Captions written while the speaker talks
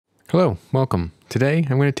Hello, welcome. Today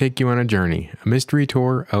I'm going to take you on a journey, a mystery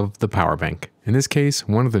tour of the power bank. In this case,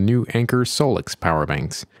 one of the new Anker Solix power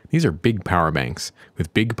banks. These are big power banks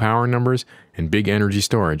with big power numbers and big energy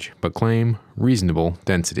storage, but claim reasonable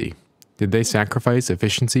density. Did they sacrifice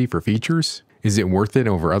efficiency for features? Is it worth it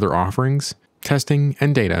over other offerings? Testing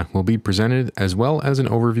and data will be presented as well as an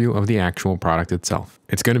overview of the actual product itself.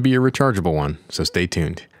 It's going to be a rechargeable one, so stay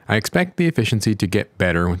tuned. I expect the efficiency to get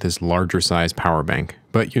better with this larger size power bank,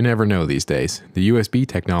 but you never know these days. The USB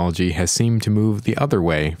technology has seemed to move the other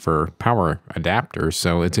way for power adapters,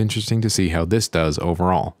 so it's interesting to see how this does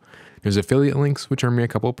overall. There's affiliate links which earn me a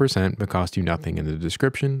couple percent but cost you nothing in the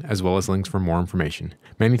description, as well as links for more information.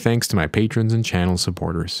 Many thanks to my patrons and channel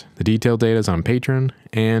supporters. The detailed data is on Patreon,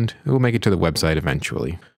 and it will make it to the website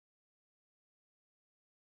eventually.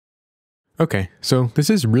 Okay, so this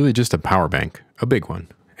is really just a power bank, a big one.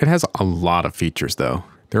 It has a lot of features though.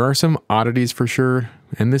 There are some oddities for sure,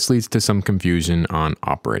 and this leads to some confusion on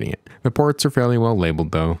operating it. The ports are fairly well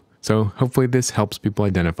labeled though, so hopefully this helps people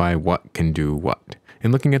identify what can do what.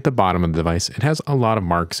 In looking at the bottom of the device, it has a lot of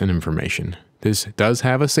marks and information. This does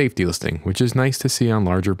have a safety listing, which is nice to see on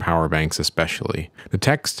larger power banks especially. The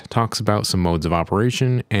text talks about some modes of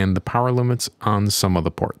operation and the power limits on some of the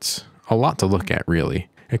ports. A lot to look at really.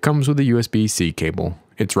 It comes with a USB-C cable.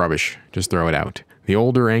 It's rubbish, just throw it out. The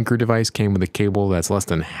older Anker device came with a cable that's less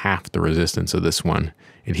than half the resistance of this one.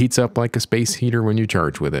 It heats up like a space heater when you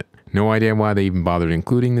charge with it. No idea why they even bothered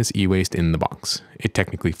including this e-waste in the box. It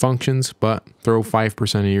technically functions, but throw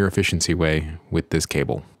 5% of your efficiency away with this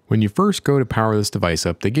cable. When you first go to power this device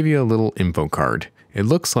up, they give you a little info card. It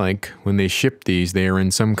looks like when they ship these, they are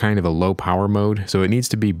in some kind of a low power mode, so it needs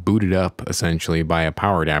to be booted up essentially by a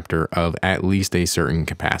power adapter of at least a certain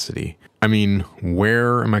capacity. I mean,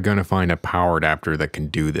 where am I going to find a power adapter that can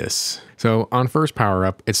do this? So on first power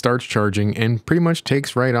up, it starts charging and pretty much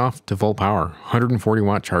takes right off to full power, 140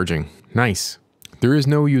 watt charging. Nice. There is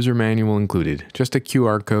no user manual included, just a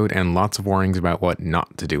QR code and lots of warnings about what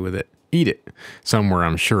not to do with it. Eat it. Somewhere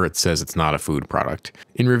I'm sure it says it's not a food product.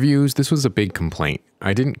 In reviews, this was a big complaint.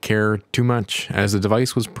 I didn't care too much as the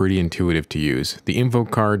device was pretty intuitive to use. The info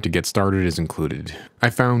card to get started is included. I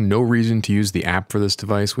found no reason to use the app for this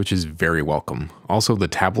device, which is very welcome. Also, the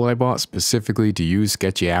tablet I bought specifically to use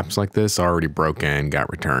sketchy apps like this already broke and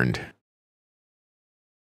got returned.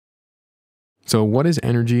 So what is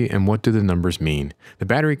energy and what do the numbers mean? The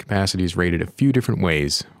battery capacity is rated a few different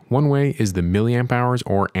ways. One way is the milliamp hours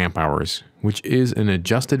or amp hours, which is an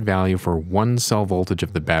adjusted value for one cell voltage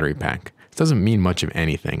of the battery pack. This doesn't mean much of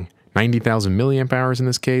anything. 90,000 milliamp hours in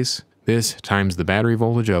this case. This times the battery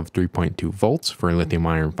voltage of 3.2 volts for lithium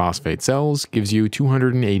iron phosphate cells gives you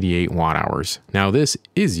 288 watt hours. Now this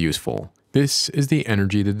is useful. This is the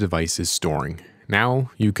energy the device is storing.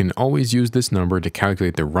 Now you can always use this number to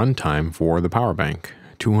calculate the runtime for the power bank.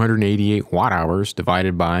 288 watt hours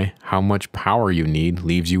divided by how much power you need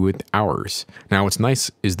leaves you with hours. Now what's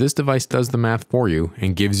nice is this device does the math for you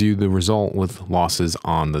and gives you the result with losses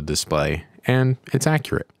on the display, and it's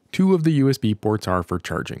accurate. 2 of the USB ports are for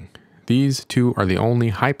charging. These 2 are the only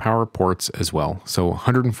high power ports as well, so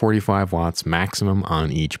 145 watts maximum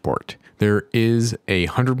on each port. There is a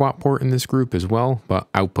 100 watt port in this group as well, but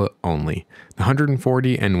output only. The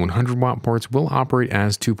 140 and 100 watt ports will operate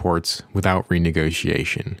as 2 ports without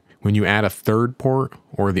renegotiation. When you add a third port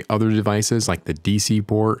or the other devices like the DC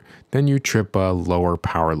port, then you trip a lower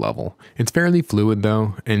power level. It's fairly fluid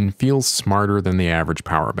though and feels smarter than the average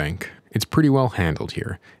power bank. It's pretty well handled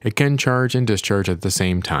here. It can charge and discharge at the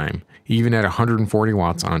same time, even at 140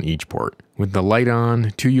 watts on each port, with the light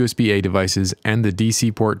on, 2 USB-A devices, and the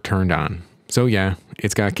DC port turned on. So yeah,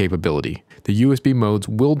 it's got capability. The USB modes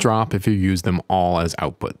will drop if you use them all as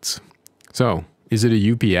outputs. So, is it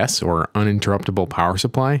a UPS or uninterruptible power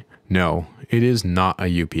supply? No, it is not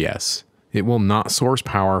a UPS. It will not source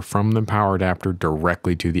power from the power adapter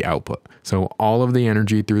directly to the output. So all of the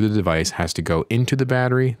energy through the device has to go into the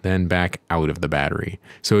battery, then back out of the battery.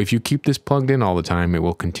 So if you keep this plugged in all the time, it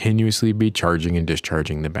will continuously be charging and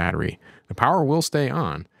discharging the battery. The power will stay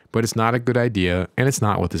on, but it's not a good idea and it's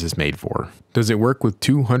not what this is made for. Does it work with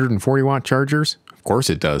 240 watt chargers? Of course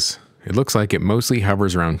it does. It looks like it mostly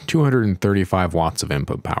hovers around 235 watts of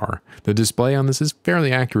input power. The display on this is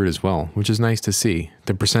fairly accurate as well, which is nice to see.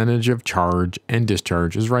 The percentage of charge and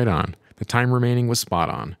discharge is right on. The time remaining was spot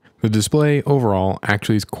on. The display overall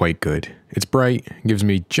actually is quite good. It's bright, gives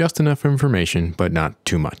me just enough information, but not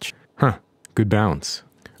too much. Good balance.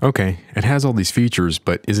 Okay, it has all these features,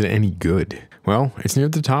 but is it any good? Well, it's near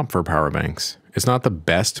the top for power banks. It's not the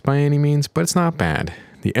best by any means, but it's not bad.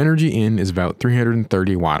 The energy in is about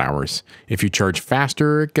 330 watt hours. If you charge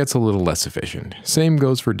faster, it gets a little less efficient. Same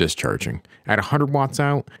goes for discharging. At 100 watts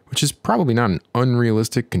out, which is probably not an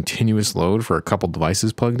unrealistic continuous load for a couple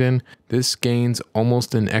devices plugged in, this gains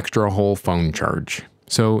almost an extra whole phone charge.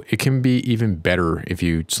 So it can be even better if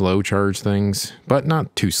you slow charge things, but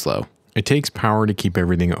not too slow. It takes power to keep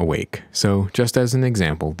everything awake. So just as an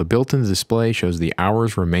example, the built-in display shows the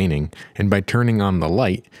hours remaining, and by turning on the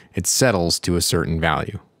light, it settles to a certain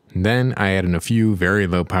value. Then I add in a few very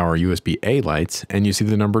low power USB-A lights, and you see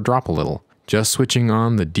the number drop a little. Just switching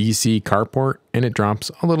on the DC carport, and it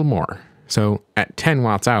drops a little more. So at 10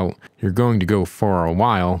 watts out, you're going to go for a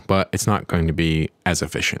while, but it's not going to be as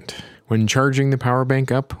efficient. When charging the power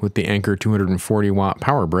bank up with the Anker 240 watt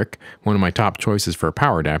power brick, one of my top choices for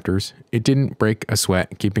power adapters, it didn't break a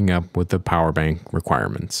sweat keeping up with the power bank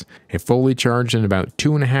requirements. It fully charged in about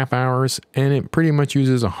 2.5 hours, and it pretty much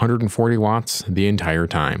uses 140 watts the entire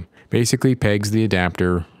time. Basically pegs the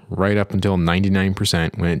adapter right up until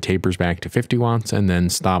 99% when it tapers back to 50 watts and then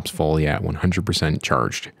stops fully at 100%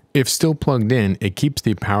 charged. If still plugged in, it keeps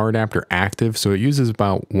the power adapter active, so it uses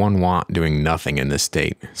about 1 watt doing nothing in this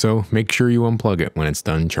state. So make sure you unplug it when it's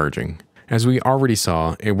done charging. As we already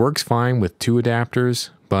saw, it works fine with 2 adapters,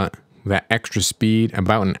 but that extra speed,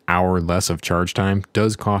 about an hour less of charge time,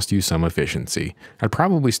 does cost you some efficiency. I'd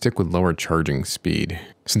probably stick with lower charging speed.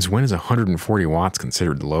 Since when is 140 watts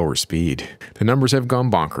considered lower speed? The numbers have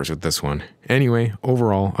gone bonkers with this one. Anyway,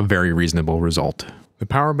 overall, a very reasonable result. The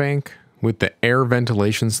power bank with the air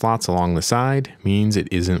ventilation slots along the side means it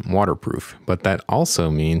isn't waterproof, but that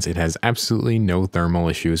also means it has absolutely no thermal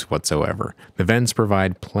issues whatsoever. The vents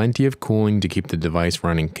provide plenty of cooling to keep the device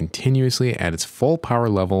running continuously at its full power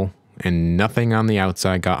level, and nothing on the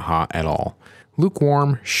outside got hot at all.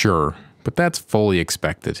 Lukewarm, sure, but that's fully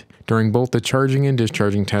expected. During both the charging and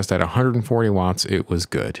discharging test at 140 watts, it was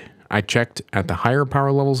good. I checked at the higher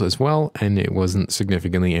power levels as well, and it wasn't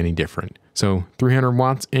significantly any different. So 300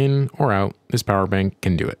 watts in or out, this power bank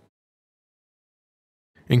can do it.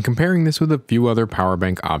 In comparing this with a few other power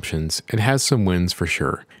bank options, it has some wins for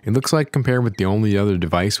sure. It looks like compared with the only other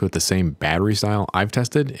device with the same battery style I've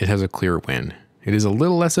tested, it has a clear win. It is a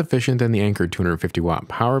little less efficient than the Anker 250 watt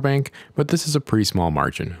power bank, but this is a pretty small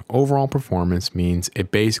margin. Overall performance means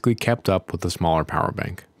it basically kept up with the smaller power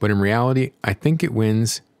bank. But in reality, I think it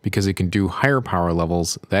wins because it can do higher power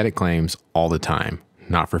levels that it claims all the time,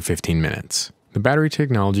 not for 15 minutes. The battery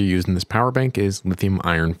technology used in this power bank is lithium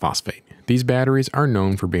iron phosphate. These batteries are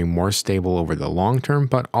known for being more stable over the long term,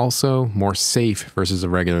 but also more safe versus a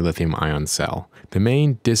regular lithium ion cell. The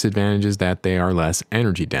main disadvantage is that they are less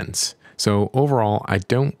energy dense. So overall, I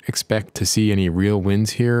don't expect to see any real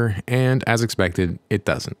wins here, and as expected, it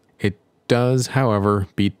doesn't. It does, however,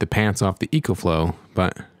 beat the pants off the EcoFlow,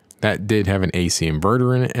 but that did have an AC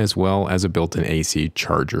inverter in it as well as a built-in AC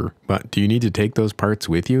charger. But do you need to take those parts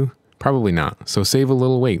with you? Probably not, so save a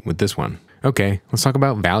little weight with this one. Okay, let's talk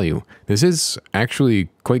about value. This is actually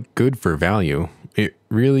quite good for value. It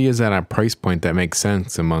really is at a price point that makes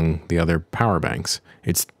sense among the other power banks.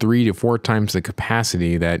 It's 3 to 4 times the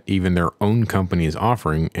capacity that even their own company is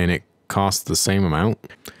offering, and it costs the same amount.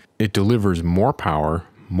 It delivers more power,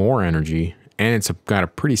 more energy, and it's got a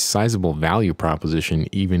pretty sizable value proposition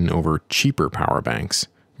even over cheaper power banks.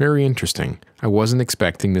 Very interesting. I wasn't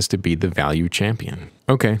expecting this to be the value champion.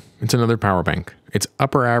 Okay, it's another power bank. It's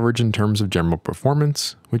upper average in terms of general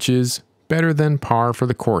performance, which is better than par for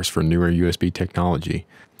the course for newer USB technology.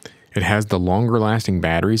 It has the longer lasting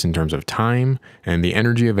batteries in terms of time, and the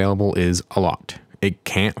energy available is a lot. It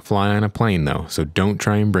can't fly on a plane though, so don't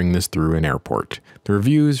try and bring this through an airport. The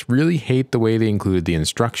reviews really hate the way they include the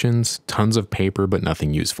instructions, tons of paper but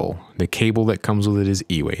nothing useful. The cable that comes with it is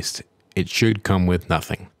e-waste. It should come with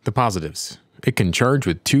nothing. The positives. It can charge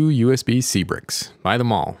with 2 USB-C bricks. Buy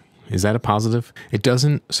them all. Is that a positive? It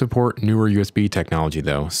doesn't support newer USB technology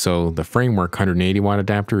though, so the framework 180 watt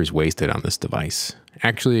adapter is wasted on this device.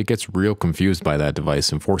 Actually, it gets real confused by that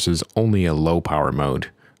device and forces only a low power mode.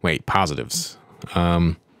 Wait, positives.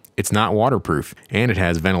 It's not waterproof, and it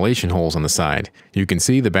has ventilation holes on the side. You can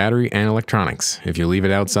see the battery and electronics. If you leave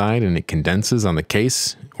it outside and it condenses on the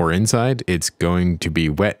case or inside, it's going to be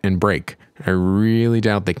wet and break. I really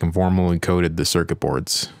doubt they conformally coated the circuit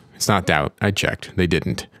boards. It's not doubt, I checked, they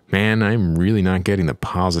didn't. Man, I'm really not getting the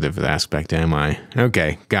positive aspect, am I?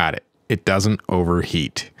 Okay, got it. It doesn't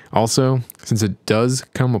overheat. Also, since it does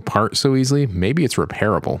come apart so easily, maybe it's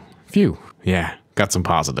repairable. Phew, yeah, got some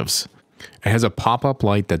positives. It has a pop-up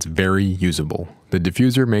light that's very usable. The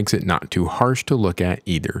diffuser makes it not too harsh to look at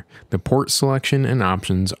either. The port selection and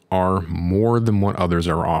options are more than what others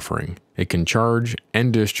are offering. It can charge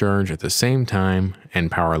and discharge at the same time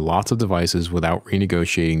and power lots of devices without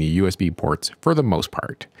renegotiating the USB ports for the most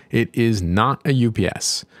part. It is not a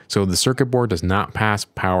UPS, so the circuit board does not pass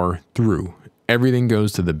power through. Everything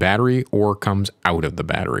goes to the battery or comes out of the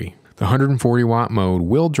battery. The 140 watt mode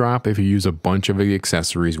will drop if you use a bunch of the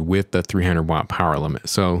accessories with the 300 watt power limit,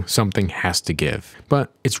 so something has to give.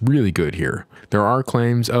 But it's really good here. There are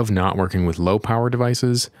claims of not working with low power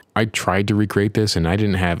devices. I tried to recreate this and I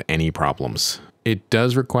didn't have any problems. It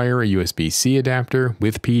does require a USB-C adapter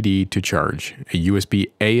with PD to charge. A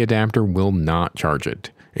USB-A adapter will not charge it.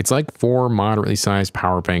 It's like 4 moderately sized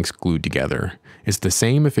power banks glued together. It's the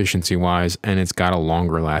same efficiency-wise, and it's got a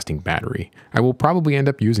longer lasting battery. I will probably end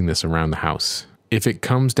up using this around the house. If it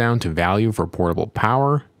comes down to value for portable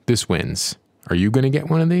power, this wins. Are you going to get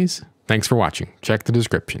one of these? Thanks for watching. Check the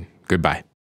description. Goodbye.